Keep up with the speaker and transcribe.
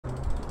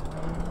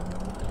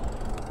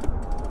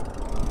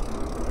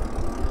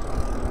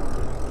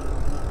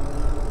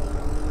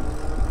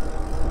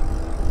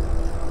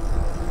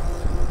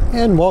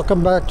And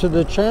welcome back to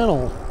the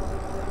channel.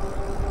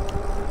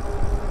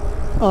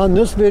 On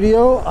this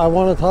video I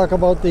want to talk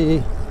about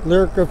the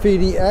Lyric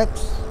Graffiti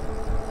X,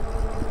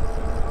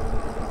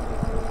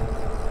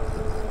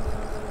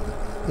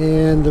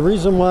 and the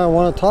reason why I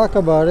want to talk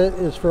about it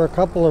is for a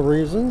couple of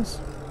reasons.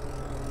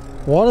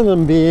 One of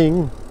them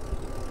being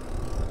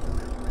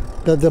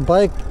that the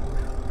bike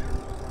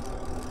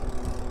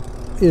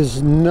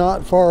is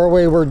not far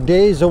away. We're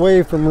days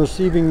away from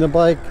receiving the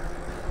bike.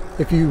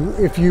 If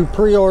you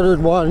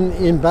pre-ordered one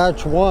in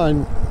batch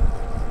 1,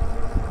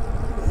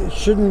 it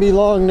shouldn't be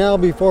long now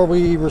before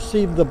we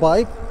receive the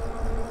bike.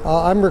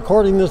 I'm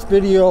recording this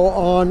video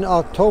on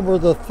October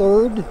the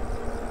 3rd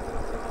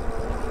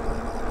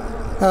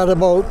at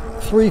about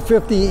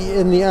 3:50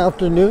 in the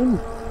afternoon.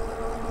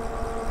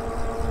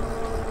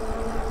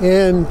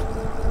 And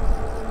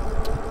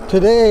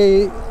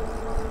today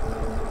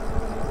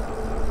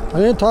I'm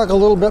going to talk a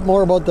little bit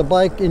more about the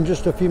bike in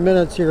just a few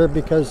minutes here,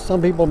 because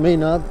some people may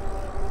not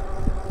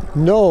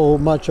know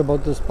much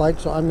about this bike,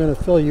 so I'm going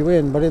to fill you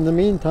in. But in the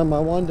meantime, I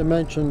wanted to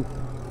mention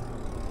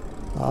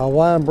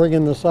why I'm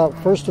bringing this up.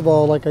 First of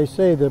all, like I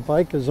say, the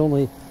bike is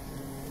only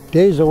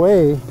days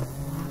away.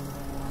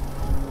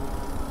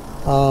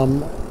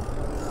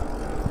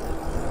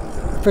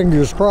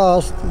 Fingers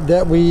crossed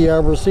that we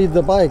receive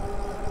the bike.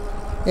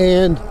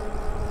 And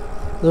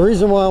the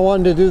reason why I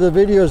wanted to do the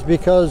video is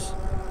because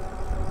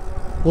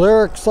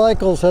Lyric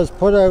Cycles has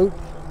put out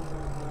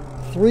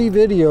 3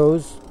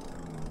 videos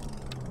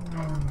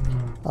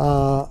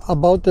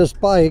about this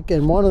bike,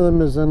 and one of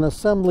them is an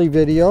assembly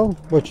video,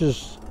 which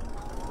is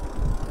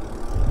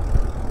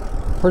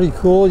pretty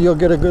cool. You'll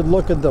get a good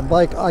look at the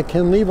bike. I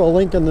can leave a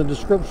link in the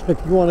description if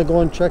you want to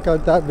go and check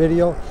out that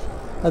video.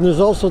 And there's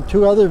also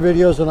 2 other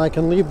videos, and I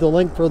can leave the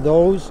link for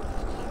those.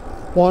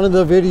 One of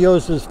the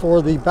videos is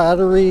for the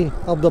battery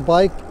of the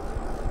bike,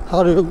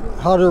 how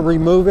to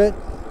remove it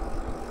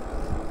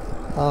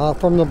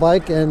from the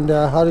bike, and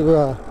how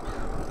to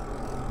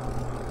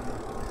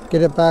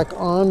get it back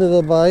onto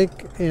the bike.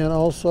 And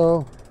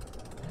also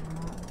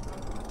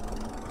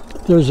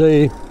there's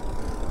a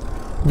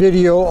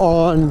video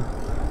on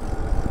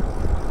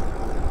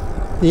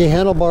the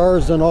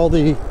handlebars and all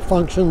the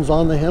functions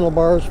on the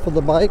handlebars for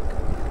the bike.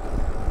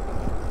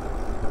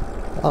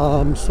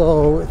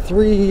 So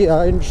 3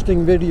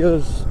 interesting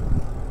videos.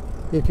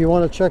 If you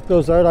want to check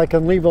those out, I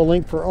can leave a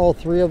link for all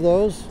 3 of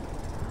those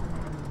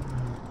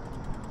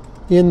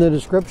in the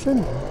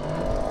description.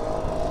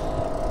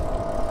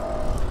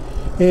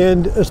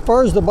 And as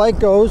far as the bike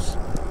goes,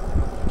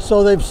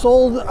 so they've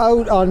sold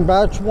out on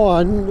batch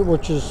 1,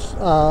 which is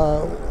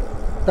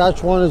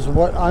batch 1 is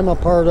what I'm a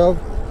part of.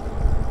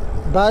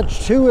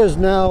 Batch 2 is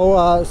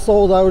now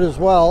sold out as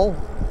well,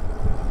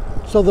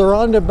 so they're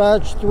on to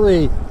batch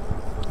 3.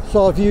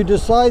 So if you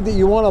decide that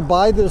you want to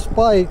buy this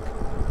bike,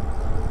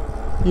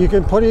 you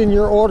can put in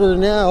your order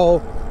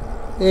now,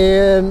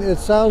 and it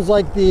sounds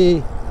like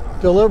the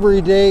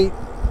delivery date,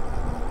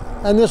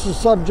 and this is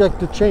subject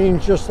to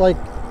change just like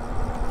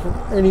for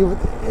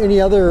any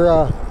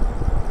other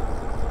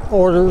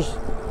orders.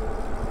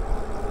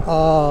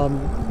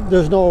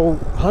 There's no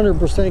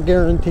 100%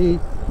 guarantee,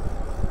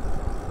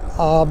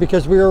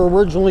 because we were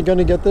originally going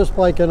to get this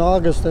bike in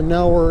August, and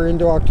now we're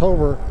into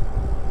October.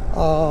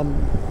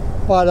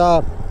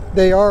 But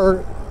they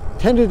are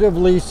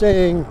tentatively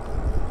saying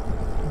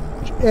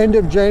end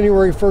of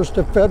January, 1st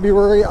of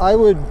February. I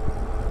would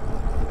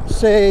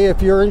say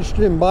if you're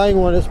interested in buying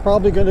one, it's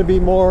probably going to be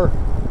more,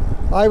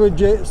 I would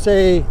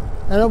say,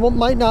 and it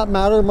might not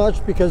matter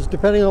much, because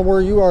depending on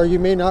where you are, you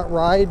may not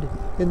ride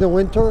in the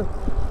winter,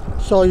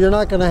 so you're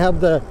not going to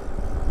have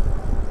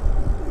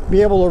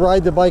be able to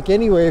ride the bike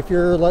anyway if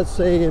you're, let's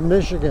say, in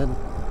Michigan,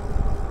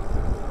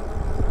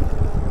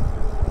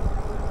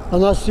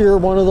 unless you're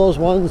one of those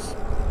ones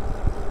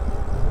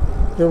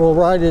that will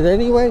ride it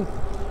anyway.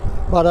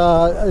 But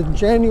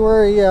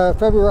January,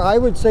 February, I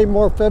would say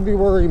more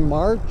February,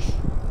 March,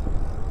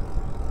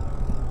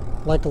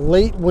 like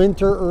late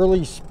winter,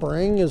 early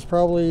spring is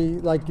probably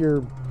like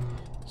your,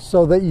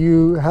 so that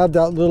you have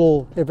that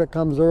little, if it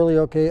comes early,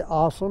 okay,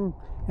 awesome.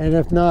 And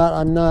if not,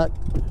 I'm not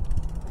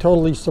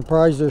totally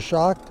surprised or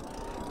shocked.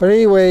 But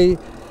anyway,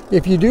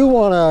 if you do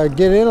want to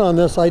get in on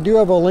this, I do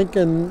have a link,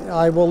 and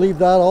I will leave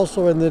that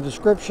also in the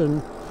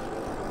description.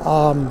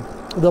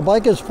 The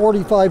bike is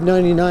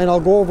 $45.99. I'll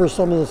go over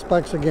some of the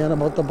specs again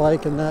about the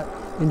bike and that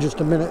in just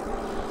a minute.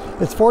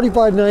 It's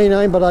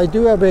 $45.99, but I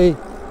do have a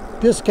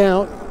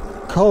discount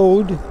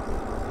code.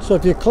 So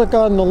if you click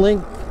on the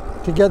link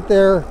to get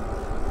there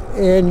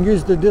and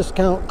use the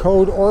discount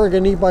code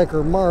Oregon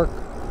eBiker Mark,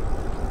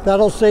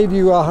 that'll save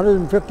you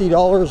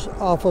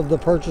 $150 off of the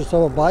purchase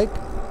of a bike.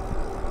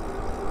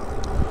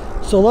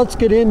 So let's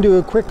get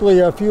into quickly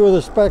a few of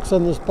the specs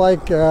on this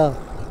bike,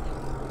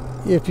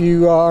 if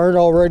you aren't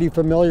already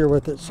familiar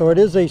with it. So it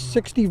is a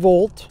 60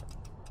 volt.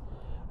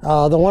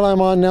 The one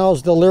I'm on now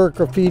is the Lyric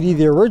Graffiti,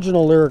 the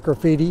original Lyric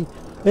Graffiti.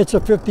 It's a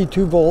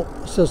 52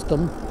 volt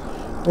system,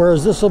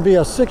 whereas this will be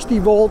a 60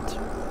 volt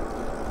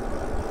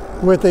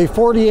with a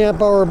 40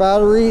 amp hour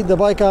battery. The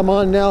bike I'm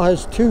on now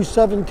has two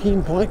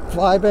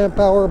 17.5 amp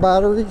hour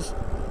batteries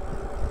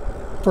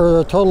for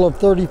a total of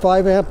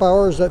 35 amp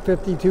hours at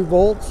 52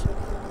 volts.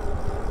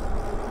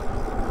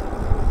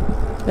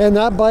 And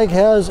that bike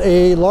has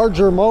a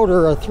larger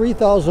motor, a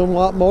 3,000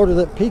 watt motor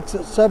that peaks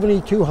at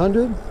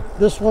 7,200.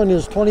 This one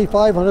is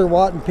 2,500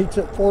 watt and peaks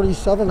at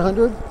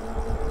 4,700.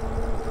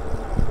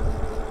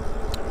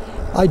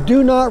 I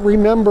do not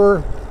remember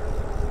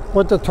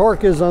what the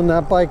torque is on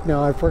that bike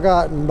now. I've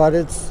forgotten, but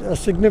it's a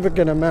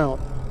significant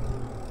amount.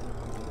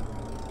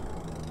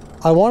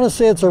 I want to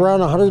say it's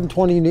around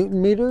 120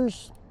 Newton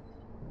meters,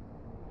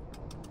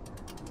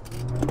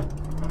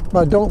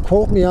 but don't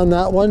quote me on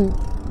that one.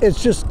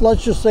 It's just,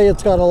 let's just say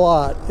it's got a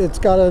lot. It's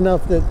got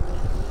enough that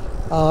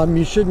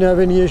you shouldn't have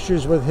any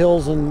issues with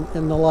hills and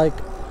the like.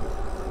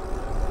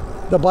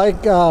 The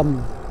bike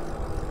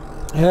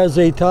has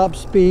a top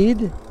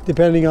speed,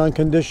 depending on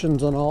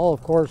conditions and all,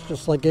 of course,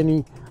 just like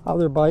any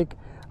other bike,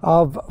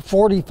 of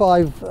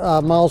 45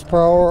 miles per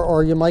hour,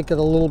 or you might get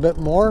a little bit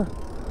more.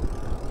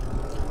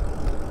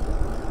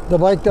 The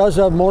bike does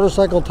have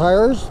motorcycle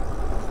tires.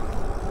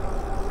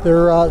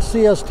 They're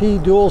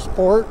CST Dual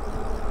Sport.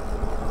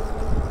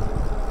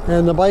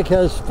 And the bike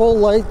has full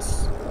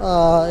lights.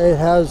 It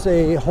has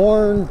a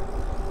horn,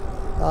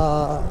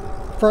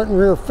 front and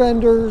rear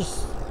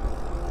fenders.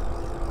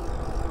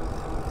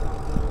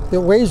 It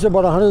weighs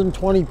about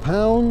 120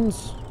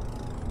 pounds.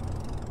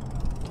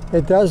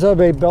 It does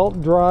have a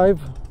belt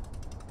drive.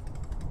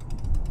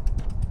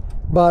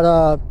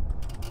 But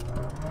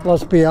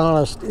let's be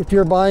honest, if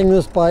you're buying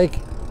this bike,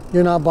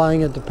 you're not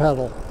buying it to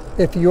pedal.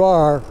 If you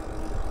are,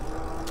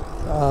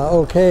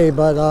 okay,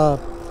 but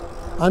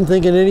I'm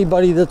thinking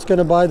anybody that's going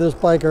to buy this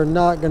bike are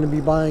not going to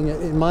be buying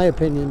it, in my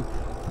opinion,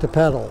 to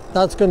pedal.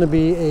 That's going to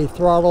be a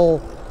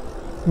throttle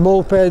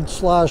moped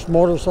slash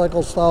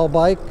motorcycle style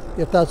bike,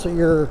 if that's what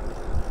you're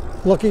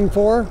looking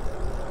for.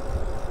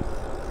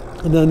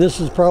 And then this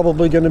is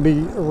probably going to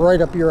be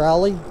right up your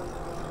alley.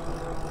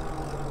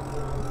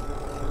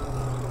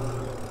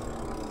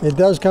 It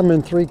does come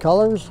in 3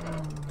 colors: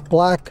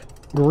 black,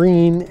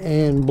 green,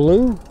 and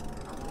blue.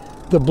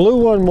 The blue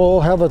one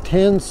will have a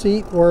tan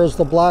seat, whereas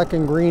the black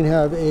and green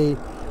have a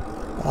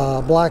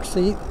black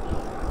seat.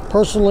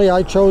 Personally,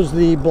 I chose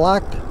the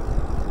black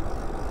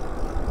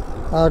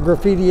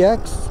Graffiti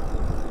X.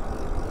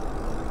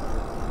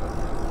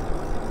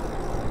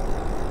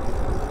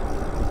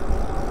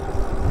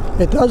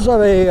 It does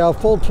have a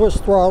full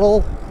twist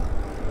throttle.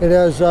 It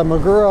has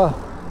Magura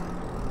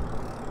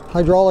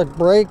hydraulic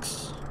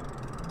brakes,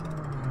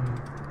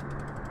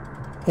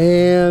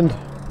 and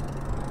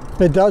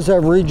it does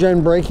have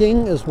regen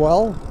braking as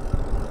well.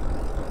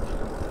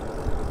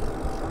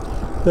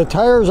 The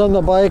tires on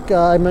the bike,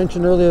 I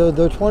mentioned earlier,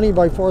 they're 20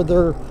 by 4.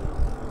 They're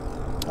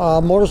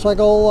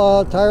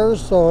motorcycle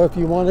tires, so if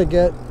you want to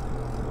get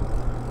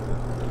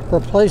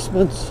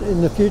replacements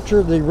in the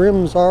future, the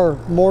rims are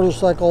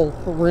motorcycle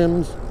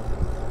rims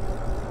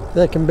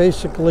that can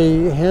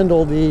basically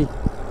handle the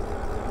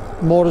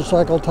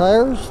motorcycle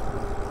tires.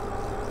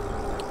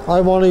 I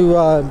want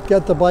to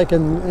get the bike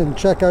and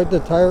check out the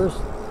tires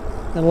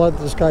and let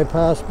this guy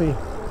pass me.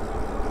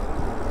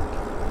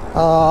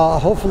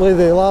 Hopefully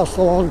they last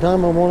a long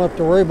time. I won't have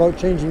to worry about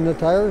changing the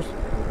tires.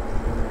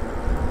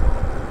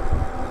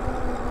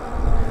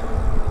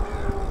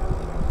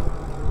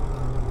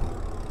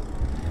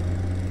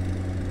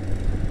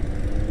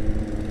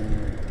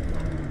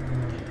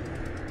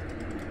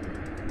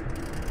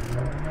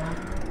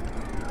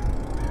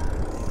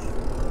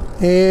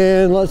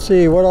 And let's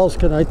see, what else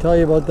can I tell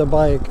you about the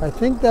bike? I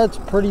think that's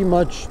pretty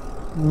much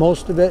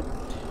most of it.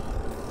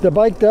 The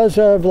bike does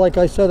have, like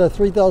I said, a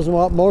 3,000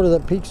 watt motor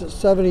that peaks at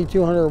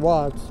 7,200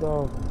 watts.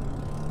 So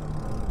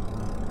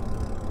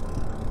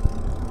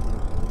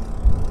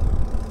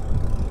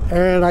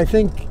and I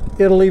think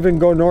it'll even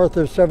go north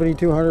of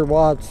 7,200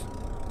 watts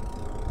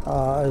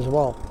as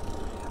well.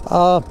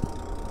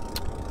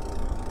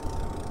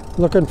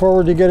 Looking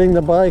forward to getting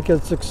the bike.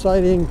 It's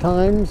exciting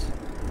times.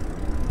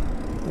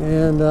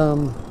 And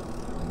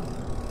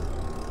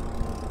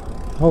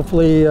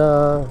hopefully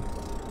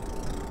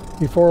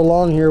before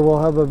long here we'll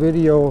have a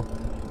video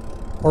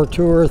or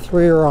 2 or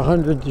 3 or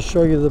 100 to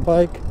show you the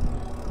bike.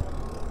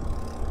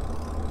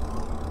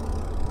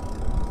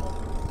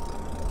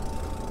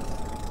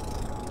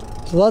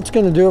 So that's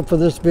going to do it for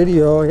this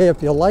video. Hey,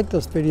 if you like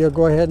this video,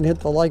 go ahead and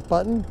hit the like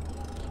button.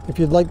 If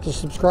you'd like to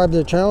subscribe to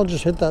the channel,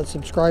 just hit that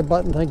subscribe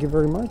button. Thank you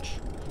very much.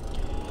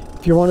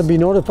 If you want to be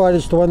notified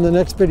as to when the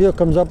next video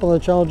comes up on the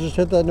channel, just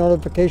hit that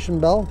notification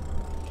bell.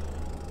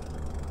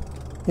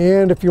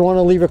 And if you want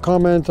to leave a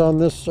comment on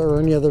this or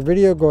any other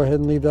video, go ahead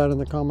and leave that in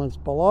the comments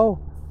below.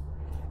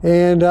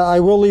 And I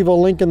will leave a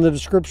link in the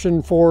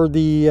description for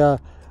the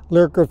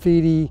Lyric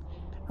Graffiti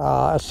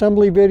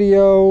assembly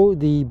video,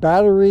 the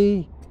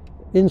battery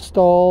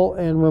install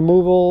and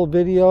removal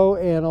video,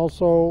 and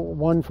also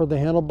one for the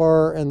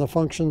handlebar and the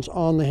functions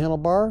on the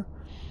handlebar.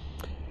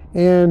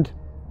 And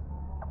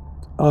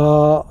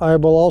I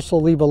will also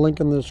leave a link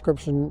in the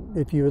description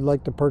if you would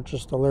like to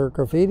purchase the Lyric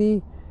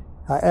Graffiti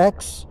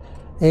X.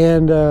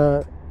 And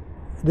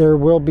there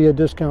will be a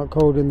discount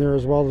code in there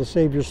as well to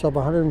save yourself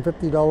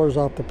 $150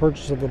 off the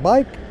purchase of the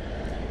bike.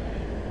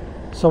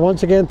 So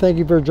once again, thank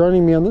you for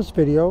joining me on this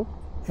video.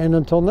 And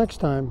until next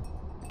time,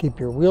 keep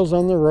your wheels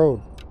on the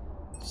road.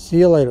 See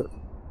you later.